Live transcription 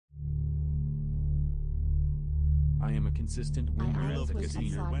I am a consistent winner at the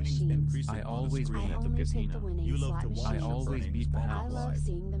casino. I always win at the casino. I always beat the house.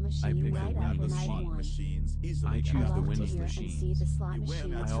 I pick the winning machines. I choose the winning machines.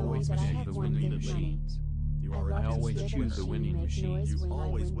 I always pick the winning machines. I always choose the winning machines.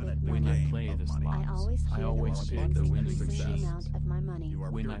 When I play the slots, I always pick the winning machines.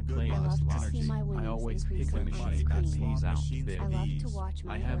 When I play the slots, I always pick the machine that pays out big.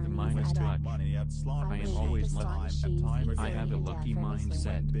 I have the Midas touch. I am always lucky. I have a lucky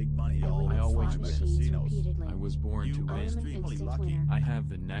mindset. I always win. I was born to win. I have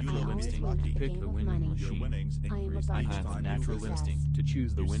the natural instinct to pick the winning machine. I have the natural instinct to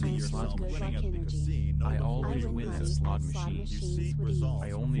choose the winning slot machine. I always win at slot machines.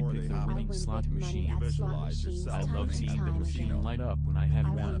 I only pick the winning slot machine. I love seeing the machine light up when I have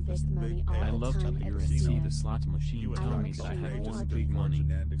won. I love to hear and see the slot machine tell me that I have won big money.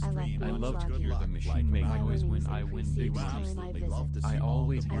 I love to hear the machine make noise when I win big money. I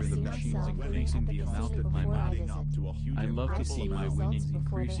always hear the machines increasing the amount of my money. I love to see my winnings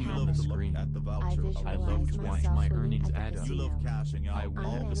increasing on the screen. I love to watch my earnings add up. I win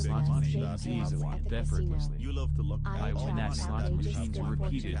at the slot machines easily and effortlessly. I win at slot machines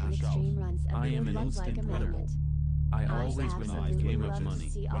repeatedly. I am an instant winner. I always win at the game of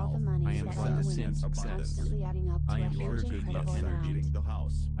money. I am quintessential success. I am pure good luck energy.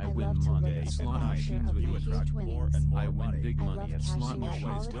 I win money at slot machines with ease. I win big money at slot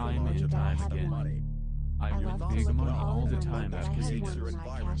machines time and time again. I win big money all the time at casinos.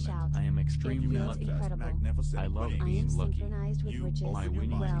 I am extremely lucky. I love being lucky. My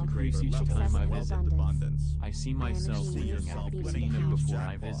winnings increase each time I visit. I see myself winning at the casino before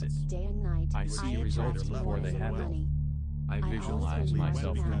I visit. I see results before they happen. I visualize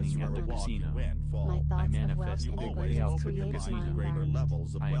myself winning at the casino. I manifest big payouts at the casino.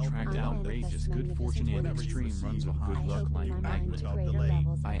 I attract outrageous good fortune and extreme runs of good luck like magnets.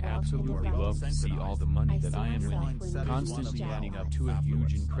 I absolutely love to see all the money that I am winning, constantly adding up to a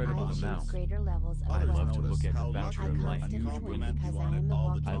huge incredible amount. I love to look at the voucher of my huge winnings.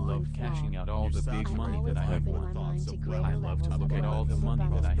 I love cashing out all the big money that I have won. I love to look at all the money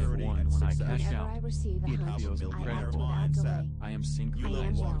that I have won when I cash out. It feels incredible. I am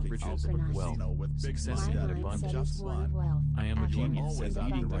synchronized with riches, wealth, success and abundance. I am a genius at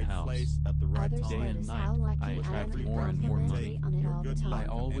eating the house. Day and night, I attract more and more money. I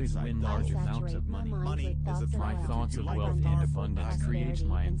always win large amounts of money. My thoughts of wealth and abundance create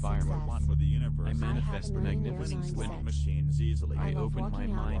my environment. I manifest magnificent winnings. I open my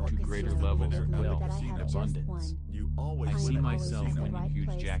mind to greater levels of wealth and abundance. I see myself winning huge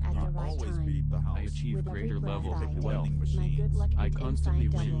jackpots. I achieve greater levels of wealth. I constantly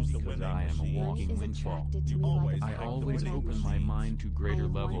win because I am a walking windfall. I always open my mind to greater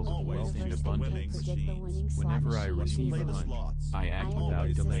levels of wealth and abundance. Whenever I receive a hunch, I act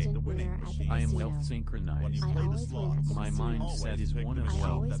without delay. I am wealth synchronized. My mindset is one of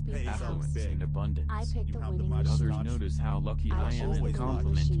wealth, affluence, and abundance. Others notice how lucky I am and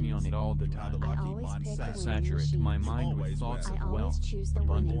compliment me on it all the time. I saturate my mind with thoughts of wealth,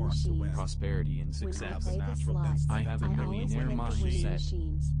 abundance, prosperity, and success. I have a millionaire mindset.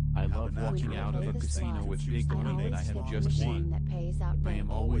 I love walking out of a casino with big money that I have just won. I am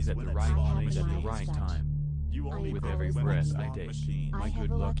always at the right place at the right time. With every breath I take, my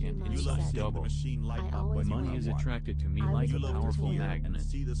good luck and insight double. Money is attracted to me like a powerful magnet.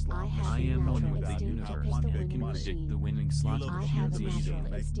 I am one with the universe and can predict the winning slot machines easily.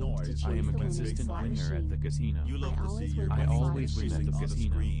 I am a consistent winner at the casino. I always win at the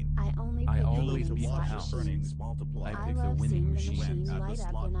casino. I always beat the house. I pick the winning machine.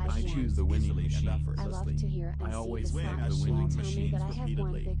 I choose the winning machine. I always pick the winning machine.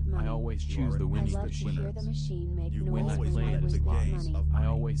 I always choose the winning machine. When I play the slots, I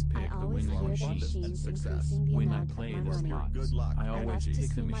always pick the winning machine. When I play the slots, I always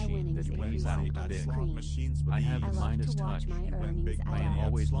pick the machine that pays out big. I have a Midas touch. I am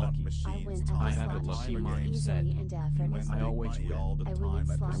always lucky. I have a lucky mindset. I always win.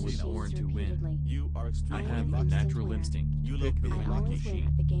 I was born to win. I have the natural instinct to pick the winning machine.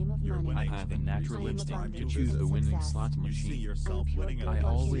 I have a natural instinct to choose the winning slot machine. I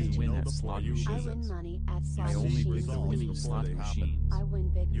always win at slot machines. I only pick the winning slot machines.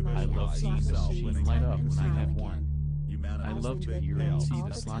 I love seeing the machine light up when I have won. I love to hear and see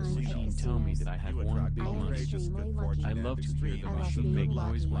the slot machine tell me that I have won big money. I love to hear the machine make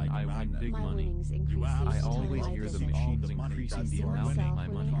noise when I win big money. I always hear the machines increasing the amount of my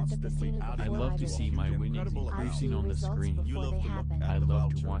money. I love to see my winnings increasing on the screen. I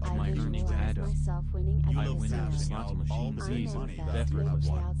love to watch my earnings add up. I win at the slot machines easily and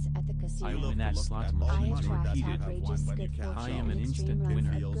effortlessly. I win at slot machines repeatedly. I am an instant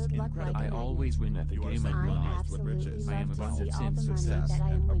winner. I always win at the game of money. I am abundance in success.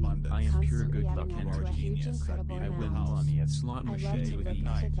 I am pure good luck energy. I win money at slot machines with ease.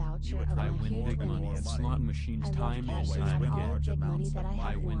 I win big money at slot machines time and time again.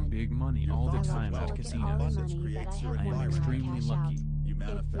 I win big money all the time at casinos. I am extremely lucky.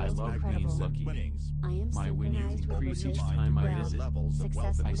 I love being lucky. My winnings increase each time I visit.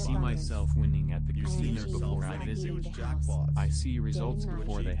 I see myself winning at the casino before I visit. I see results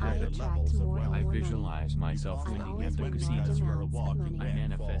before they happen. I visualize myself winning at the casino. I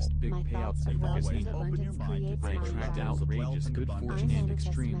manifest big payouts at the casino. I attract outrageous good fortune and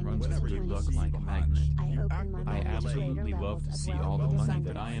extreme runs with good luck like a magnet. I absolutely love to see all the money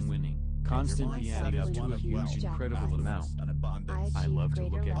that I am winning constantly adding up to a huge incredible amount. I love to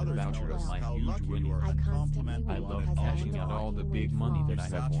look at the voucher of my huge winnings. I love cashing out all the big money that I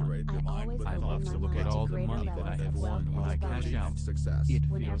have won. I love to look at all the money that I have won when I cash out. It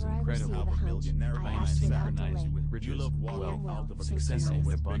feels incredible. I am synchronized with riches, wealth, success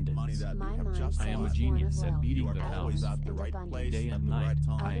and abundance. I am a genius at beating the house. Day and night,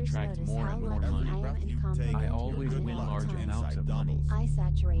 I attract more and more money. I always win large amounts of money.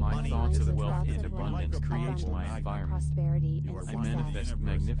 My thoughts of wealth and abundance create my environment. I manifest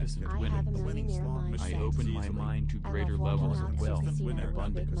magnificent winning. I open my mind to greater levels of wealth and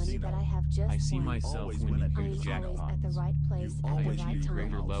abundance. I see myself winning huge jackpots. I achieve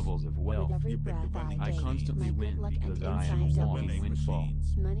greater levels of wealth. I constantly win because I am a walking windfall.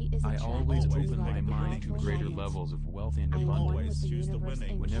 I always open my mind to greater levels of wealth and abundance.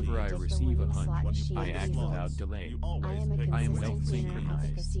 Whenever I receive a hunch, I act without delay. I am wealth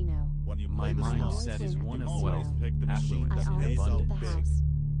synchronized. My mindset is one of wealth, affluence, and abundance.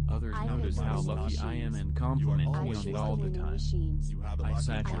 Others notice how lucky I am and compliment me on it all the time. I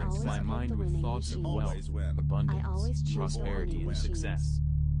saturate my mind with thoughts of wealth, abundance, prosperity, and success.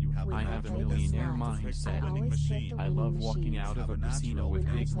 I have a millionaire mindset. I love walking out of a casino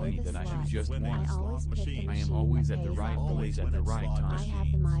with big money that I have just won. I am always at the right place at the right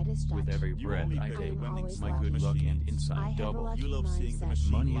time. With every breath I take, my good luck and insight double.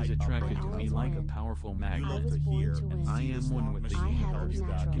 Money is attracted to me like a powerful magnet. I am one with the universe.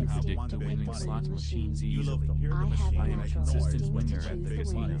 I can predict the winning slot machines easily. I am a consistent winner at the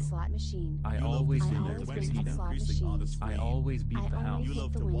casino. I always win at the casino. I always beat the house.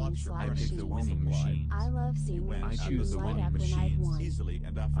 I pick the winning machine. I choose the winning machines.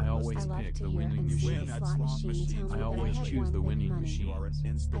 I always pick the winning machines. I always choose the winning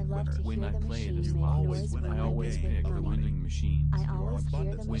machines. When I play the slots, I always pick the winning machines.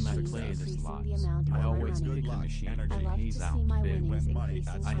 When I play the slots, I always pick the machine that pays out big.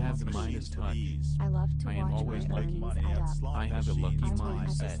 I have the Midas touch. I am always lucky. I have a lucky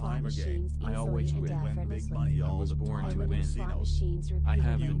mindset. I always win. I was born to win. I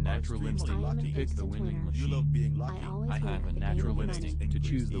have the natural instinct to pick the winning machine. I have a natural instinct to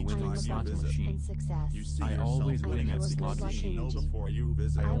choose the winning slot machine. I always win at slot machines.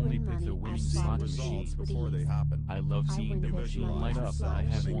 I only pick the winning slot machines before they happen. I love seeing the machine light up that I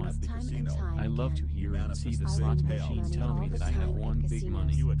have won. I love to hear and see the slot machine tell me that I have won big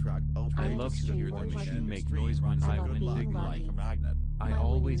money. I love to hear the machine make noise when I win big money. I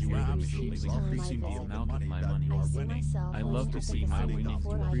always hear the machines increasing the amount of my money. I love to see my winnings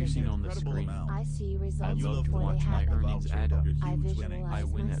increasing on the screen. I love to watch my earnings add up. I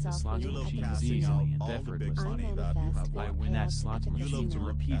win at the slot machines easily and effortlessly. I win at slot machines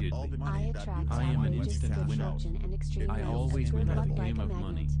repeatedly. I am an instant winner. I always win at the game of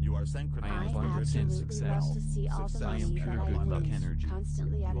money. I am abundance in success. I am pure good luck energy.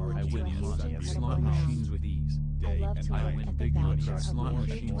 I win money at slot machines with ease. I win big money at slot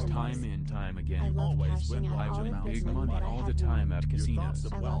machines time and time again. I win big money all the time at casinos.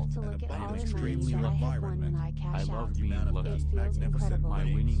 I am extremely lucky. I love being lucky. My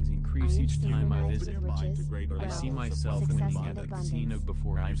winnings increase each time I visit. I see myself winning at the casino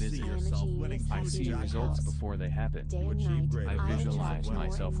before I visit. I see results before they happen. I visualize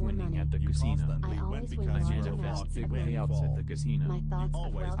myself winning at the casino. I manifest big payouts at the casino.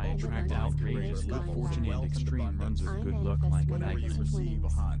 I attract outrageous good fortune and extreme machine runs with good luck like a magnet.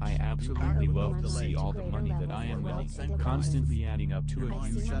 I absolutely love to see all the money that I am winning, constantly adding up to a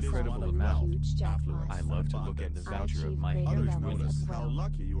huge, incredible amount. I love to look at the voucher of my huge winnings.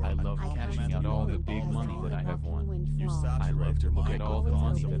 I love cashing out all the big money that I have won. I love to look at all the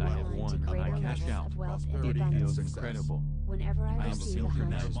money that I have won when I cash out. It feels incredible. I am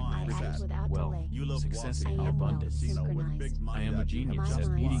synchronized with riches, wealth, success, and abundance. I am a genius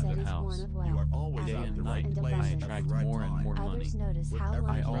at beating the house. Day and night, I attract more and more money.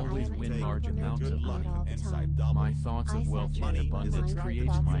 I always win large amounts of money. My thoughts of wealth and abundance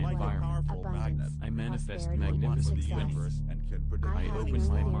creates my environment. I manifest magnificent winnings. I open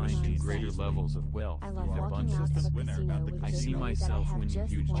my mind to greater levels of wealth and abundance. I see myself winning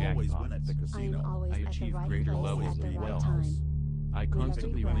huge jackpots. I achieve greater levels of wealth. I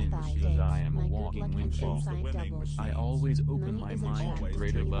constantly win because I am a walking windfall. I always open my mind to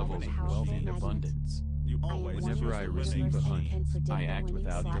greater levels of wealth and abundance. Whenever I receive a hunt, I act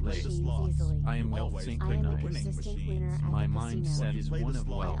without delay. I am wealth synchronized. My mindset is one of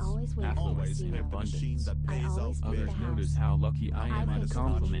wealth, affluence, and abundance. Others notice how lucky I am and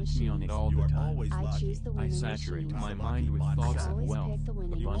compliment me on it all the time. I saturate my mind with thoughts of wealth,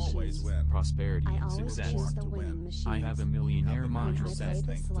 abundance, prosperity, and success. I have a millionaire mindset.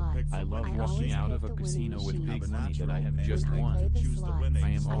 I love walking out of a casino with big money that I have just won. I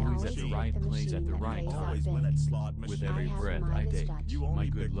am always at the right place at the right time. With every breath I take, my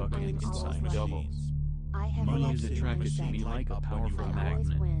good luck and insight doubles. Money is attracted to me like a powerful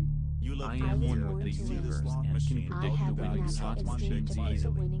magnet. I am one with the universe and can predict the winning slot machines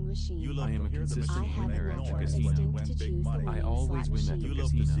easily. I am a consistent winner at the casino. I always win at the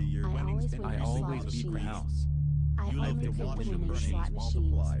casino. I always beat the house. I pick the winning machine.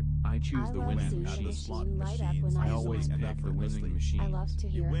 I choose the winning machine. I always pick the winning machine.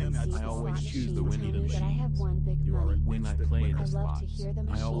 I always choose the winning machine. When I play the slots,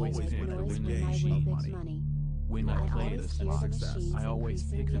 I always pick the winning machine. When I play the slots, I always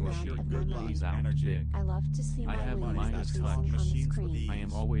pick the machine that pays out big. I have a Midas touch. I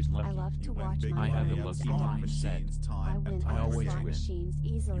am always lucky. I have a lucky mindset. I always win.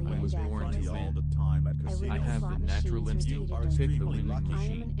 I was born to win. I have the natural instinct to pick the winning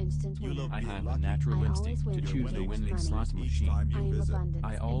machine. I have a natural instinct to choose the winning slot machine.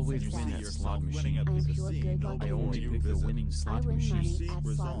 I always win at slot machine. I only pick the winning slot machine.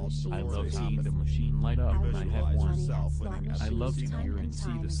 I love seeing the machine light up when I have won. I love to hear and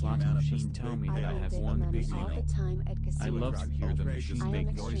see the slot machine tell me that I have won big money. I love to hear the machine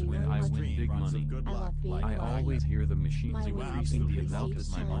make noise when I win big money. I always hear the machines increasing the amount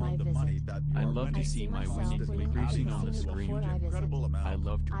of my money. I love to see my winnings increasing on the screen. I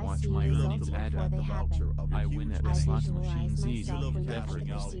love to watch my earnings add up. I win at the slot machines easily,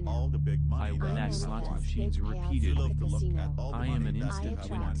 effortlessly. I win at slot machines repeatedly. I am an instant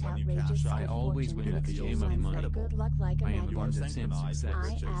winner. I always win at the game of money. I am abundance and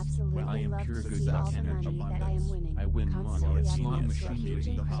success. I am pure good luck energy. I win money at slot machines with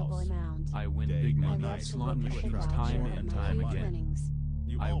ease. I win big money at slot machines time and time again.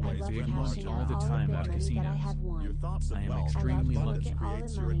 I win big money all the time at casinos. I am extremely lucky.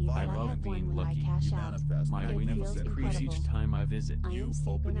 I love being lucky. My winnings increase each time I visit.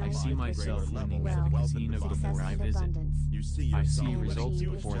 I see myself winning at the casino before I visit. I see results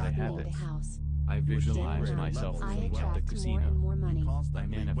before they happen. I visualize myself winning at the casino. I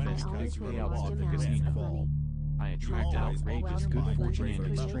manifest big payouts at the casino. I attract outrageous good fortune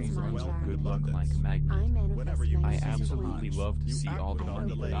and extreme runs of good luck like a magnet. I absolutely love to see all the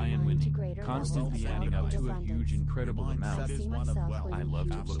money that I am winning, constantly adding up to a huge incredible amount. I love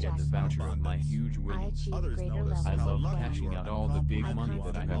to look at the voucher of my huge winnings. I love cashing out all the big money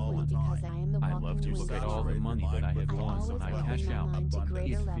that I have won. I love to look at all the money that I have won when I cash out.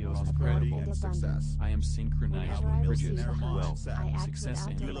 It feels incredible. I am synchronized with riches, wealth, success,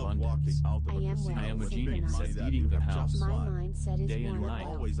 and abundance. I am a genius at beating the house. Day and night,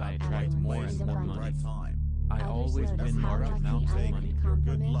 I attract more and more money. I always win large amounts of money.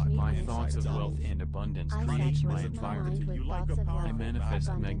 My thoughts of wealth and abundance create my environment. I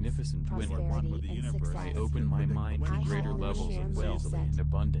manifest magnificent winning. I open my mind to greater levels of wealth and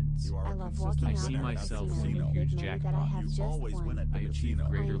abundance. I see myself winning huge jackpots. I achieve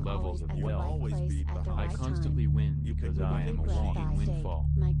greater levels of wealth. I constantly win because I am a walking windfall.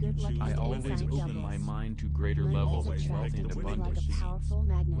 I always open my mind to greater levels of wealth and abundance.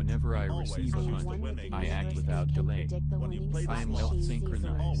 Whenever I receive a hunt, I act without delay. I am wealth synchronized.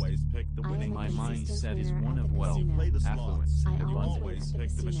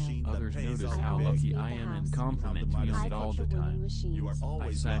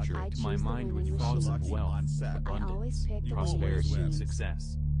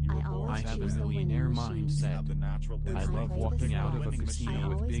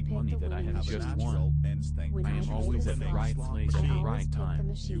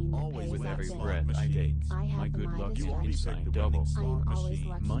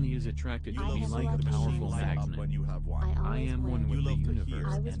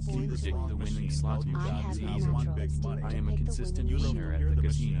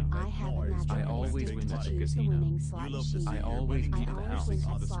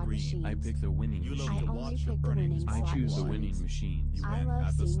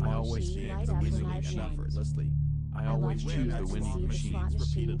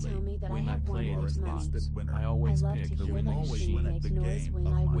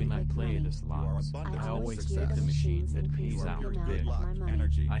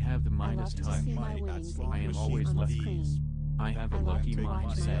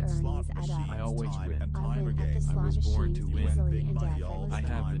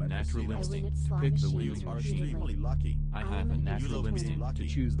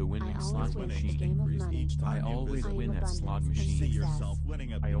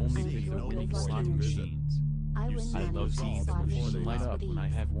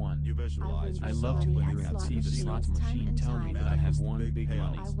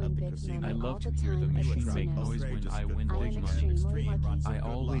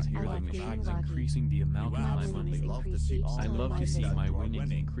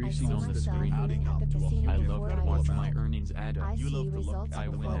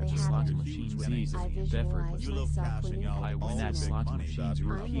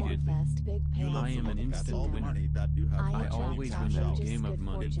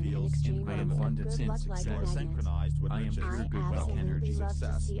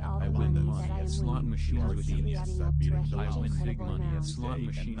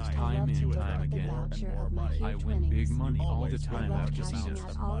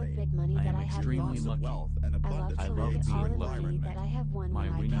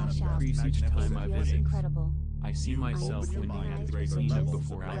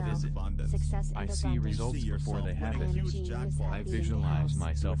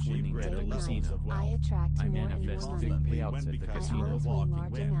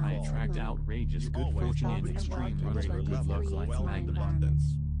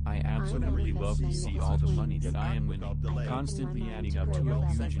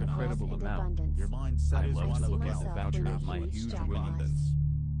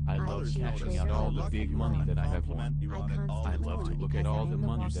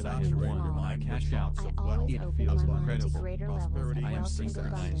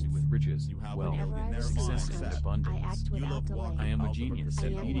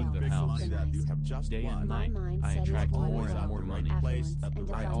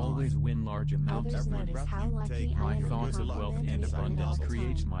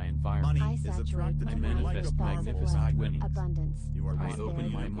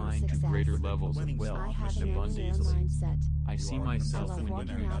 abundance millionaire mindset. I see I myself love winning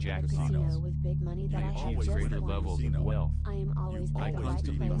walking huge out of a jackpots. casino with big money that I I have achieve just greater won. levels of wealth. I am always I at the right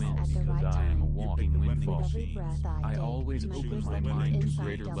constantly place win at the because right I am a time. walking With windfall. every breath I take, always my open goodness my mind to inside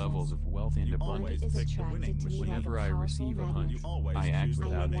greater doubles. levels of wealth and Money abundance. is attracted to me like a Whenever I powerful receive a magnet. hunch, I act I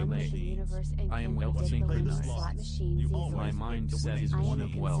without am one with the delay. universe and I am can wealth predict the winning synchronized. slot machines easily. My mindset is I one am a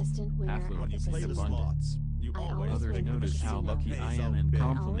of wealth, consistent winner at the affluence, and casino. abundance. I always Others win at the notice how casino. lucky I am and I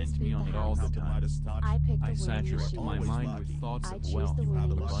compliment always me beat on the it all the house. time. I pick the I winning saturate machine. my mind with thoughts I of choose wealth, the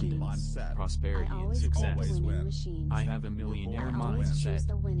winning machine. abundance, I prosperity, and always pick the success. winning machines. I have a millionaire I always choose mindset.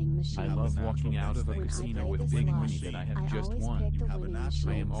 the winning machine. I love walking out of a When I casino play with the big slot, money that I have I just always won. pick the winning machine.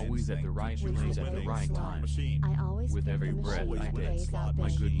 I am always at the right When I place at play the the right slot, time. I always With pick every the breath machine I that take, plays that my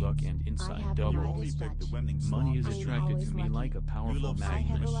big. good luck and I insight have double. Midas touch. Money is I am attracted always to me lucky. like a powerful I have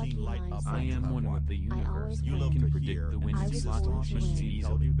magnet. a lucky mindset. I am one with the universe always and win. can predict the I winning was slot born to machines win.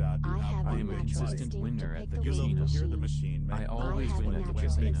 easily. I have I a am a natural consistent instinct winner to at pick the the winning casino. machine. I I always have win a at the natural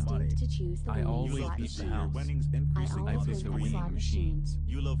casino. instinct to choose the I winning always slot beat the machine. house. I I always pick win the the winning slot machines. machines.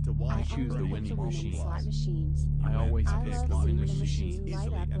 I choose the pick winning the winning slot machines. machines. I always I pick love the seeing winning the machines. machine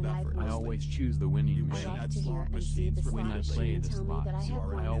light up when I've I won. always choose the winning I machine. love to hear and see the When slot I play machine the tell me that I slots, have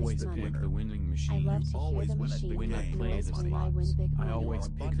won I big always money. pick the winning I machine. love to hear the machine When I make play noise the when I win slots, big I money. always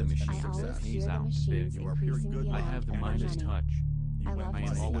pick the I machine always that hear pays the out machines big. increasing the I amount have the of my Midas money. touch.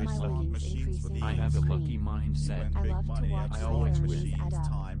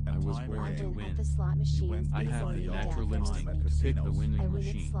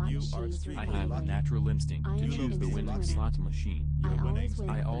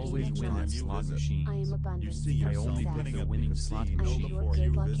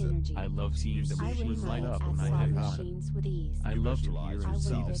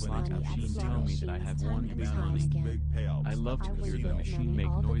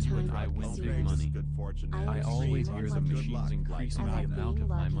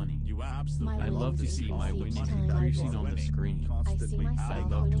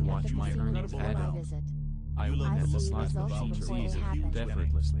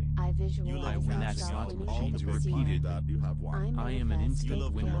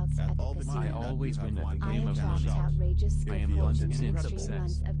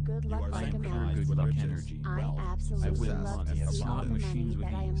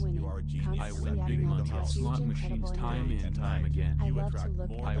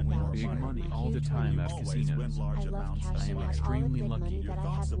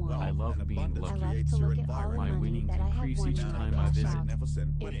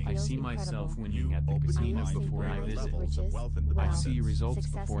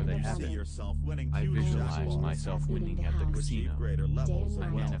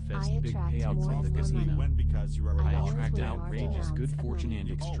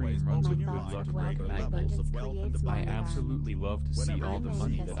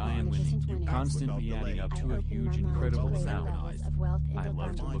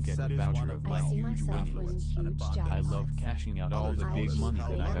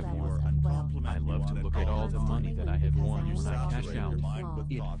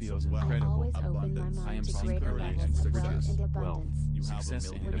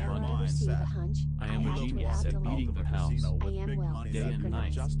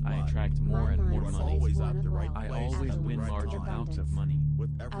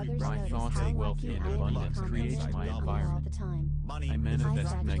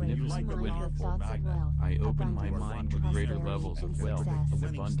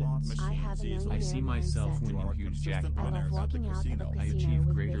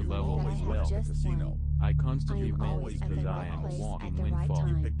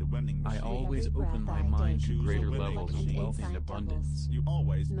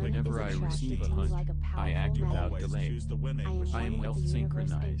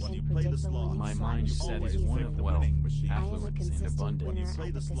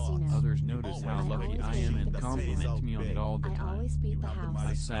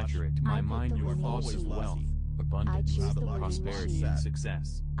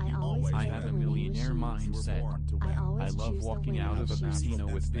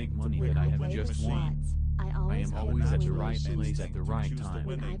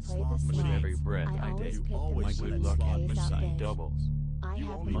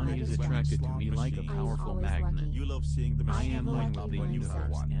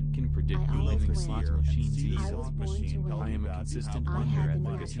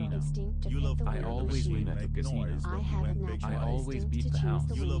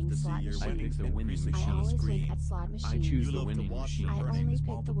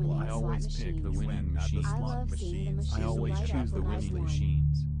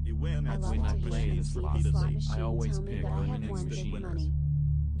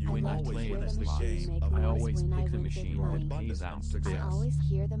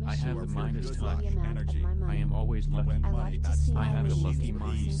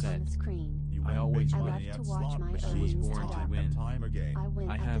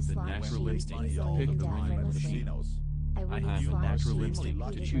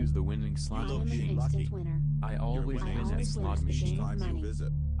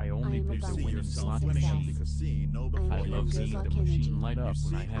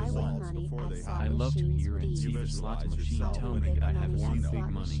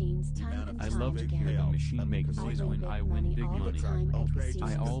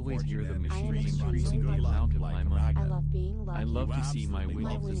 love to see my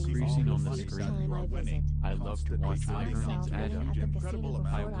winnings increasing on the screen. I love to watch my earnings add up.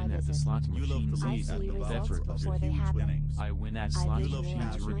 I win at the slot machines easily with effort. I win at slot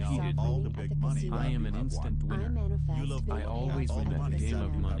machines repeatedly. I am an instant winner. I always win at the game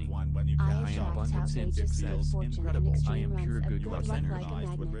of money. I am abundance in success. I am pure good luck energy.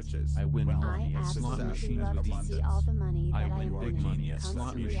 I win money at slot machines with ease. I win big money at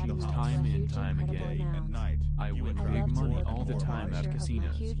slot machines time and time again. I win big money all the time at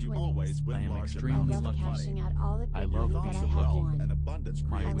casinos. I am extremely lucky. I love being lucky.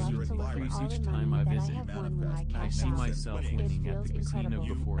 My winnings increase each time I visit. I see myself winning at the casino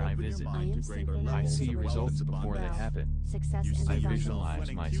before I visit. I see results before they happen. I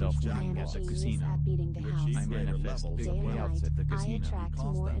visualize myself winning at the casino. I manifest big payouts at the casino.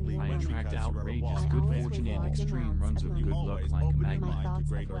 I attract outrageous good fortune and extreme runs of good luck like a magnet.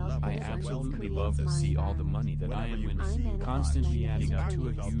 I absolutely love to see all the money that I am winning, constantly adding up to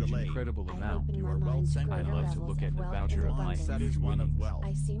a huge incredible amount. I love to look at the voucher of my huge winnings.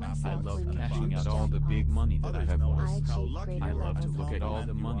 I love cashing out all the big money that I have won. I love to look at all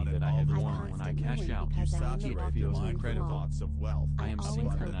the money that I have won when I cash out. It feels incredible. I am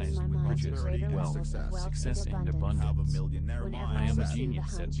synchronized with riches, wealth, success, and abundance. I am a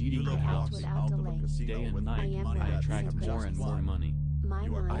genius at beating the house. Day and night, I attract more and more money.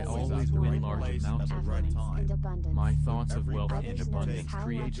 I always win large amounts of money. My thoughts of wealth and abundance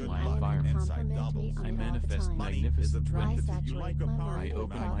create my environment. I manifest magnificent wealth. I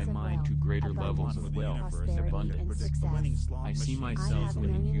open my mind to greater levels of wealth and abundance. I see myself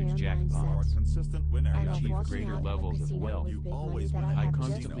winning huge jackpots. I achieve greater levels of wealth. I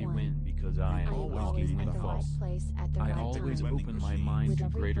constantly win because I am always getting windfalls. I always open my mind to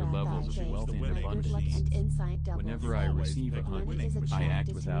greater levels of wealth and abundance. Whenever I receive a hunt, I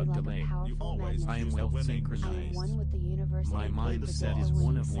act without delay. I am wealth synchronized. My mindset is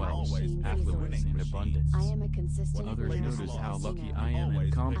one of wealth, affluence, and abundance. Others notice how lucky I am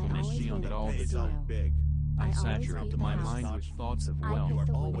and compliment me on it all the time. I saturate my mind with thoughts of wealth,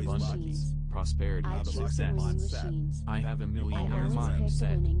 abundance, prosperity, success. I have a millionaire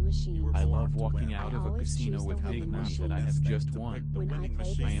mindset. I love walking out of a casino with big money that I have just won.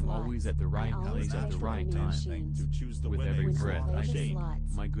 I am always at the right place at the right time. With every breath I take,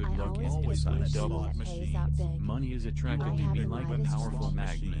 my good luck is inside double. Money is attracted to me like a powerful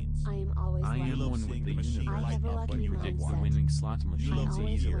magnet. I am one with the universe. I can predict the winning slot machines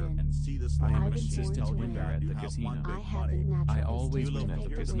easily. I am a consistent winner at the casino. I always win at the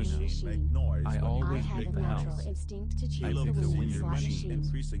casino. I always pick the house. I pick the winning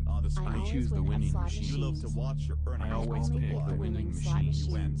machine. I choose the winning machine. I always pick the winning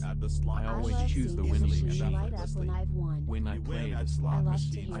machine. I always choose the winning machine. When I play the slot,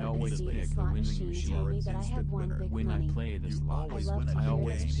 I always pick the winning machine. When I play the slot, I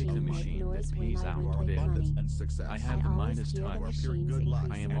always pick the machine that pays out big. I have the Midas touch.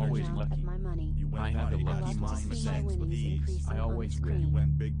 I am always lucky. I have a lucky mindset. I always win.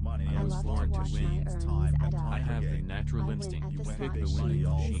 I was born to win. I have the natural instinct to pick the winning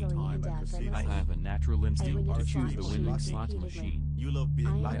machine. I have a natural instinct to choose the winning slot machine.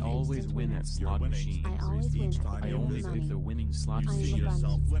 I always win at slot machines. I only pick the winning slot machine.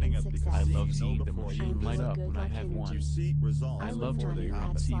 I love seeing the machine light up when I have won. I love to hear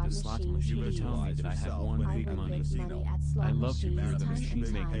and see the slot machine tell me that I have won big money. I love to hear the machine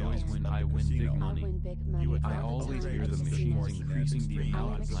make noise when I win big money. I always hear the machines increasing the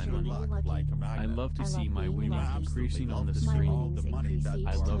amount of my money. I love to see my winnings increasing on the screen.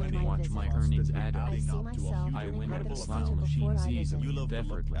 I love to watch my earnings add up. I win at the slot machines easily and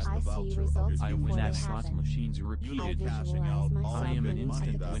effortlessly. I win at slot machines repeatedly. I am an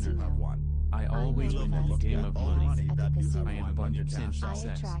instant winner. I always win at the game of money. I am abundance and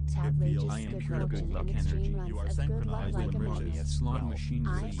success. I am pure good luck energy. I win money at slot machines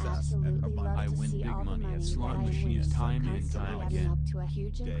easily. I win big money at slot machines time and time again.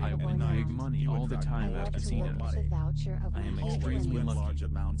 I win big money all the time at casinos. I am extremely lucky.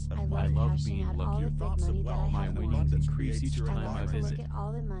 I love being lucky. My winnings increase each time I visit.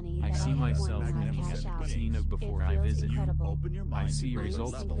 I see myself winning at the casino before I visit. I see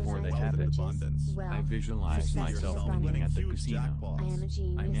results before they happen. I visualize myself winning at the casino.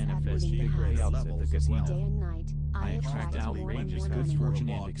 I manifest big payouts at the casino. I attract outrageous good fortune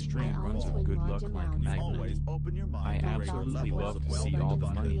and extreme runs of good luck like a magnet. I absolutely love to see all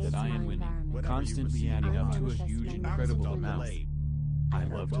the money that I am winning, constantly adding up to a huge incredible amount. I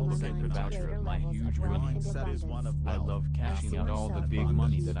love to look at the voucher of my huge winnings. I love cashing out all the big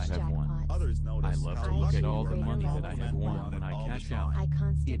money that I have won. I love to look at all the money that I have won when I cash out.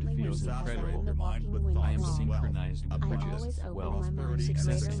 It feels incredible. I am synchronized with riches, wealth,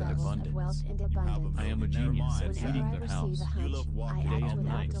 success, and abundance. I am a genius at beating the house. Day and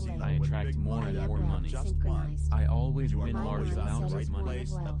night, I attract more and more money. I always win large amounts of money.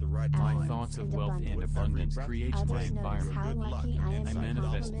 My thoughts of wealth and abundance create my environment. I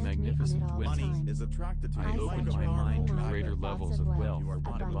manifest magnificent wealth. I open my mind to greater levels of wealth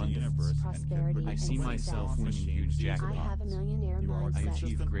and abundance. prosperity I and see success. myself winning huge I have a jackpots. millionaire I mindset.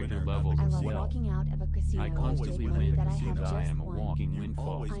 achieve greater levels I of love wealth. walking out of a casino I with constantly big money win that I because have I just am a won. walking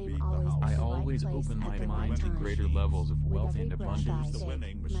windfall. I am always I at the right always place open my at the right mind to time. greater levels of With wealth every and breath I abundance. take,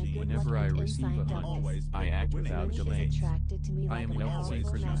 my good Whenever luck I and receive a inside hunt, darkness. I act without Money is delay. attracted to me I like am a wealth powerful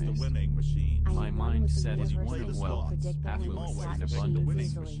synchronized. magnet. I My am one with the mindset is universe one and of can wealth, predict the winning affluence, slot and machines abundance.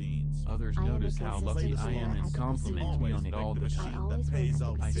 easily. Others I am a notice how lucky consistent I am winner and at the compliment casino. me on it all the I time. always win at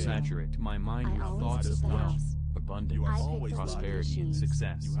the I casino. saturate my mind I with always thoughts beat of the wealth, house. abundance, I pick the winning prosperity, and machines.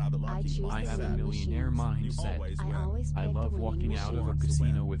 success. I choose I the have a winning millionaire machines. mindset. I always I pick love the winning walking out of a machines.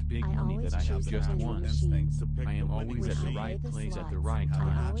 casino with big I money always that I have choose the just winning won. machines. I am always When at I the play right the place at the slots, right I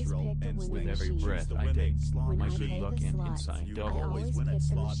time. always pick the winning With every machines. breath I take, When my I good play luck the and slots, insight I double. always pick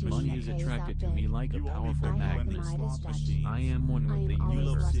the machine Money that is pays attracted out to big. me like a powerful I have the magnet. Midas touch. I am one I with the am always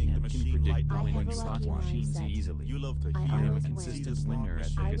universe lucky. and can predict the I have winning a slot lucky machines mindset. easily. I I am a always consistent win. winner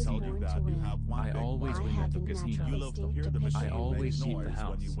at the I was casino. born to win. I always I win have at the the casino. natural instinct to pick I the always winning beat the machines.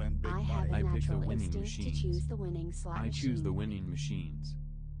 house. I have a I pick the natural winning instinct to machines. choose the winning slot I choose the machine. winning machines.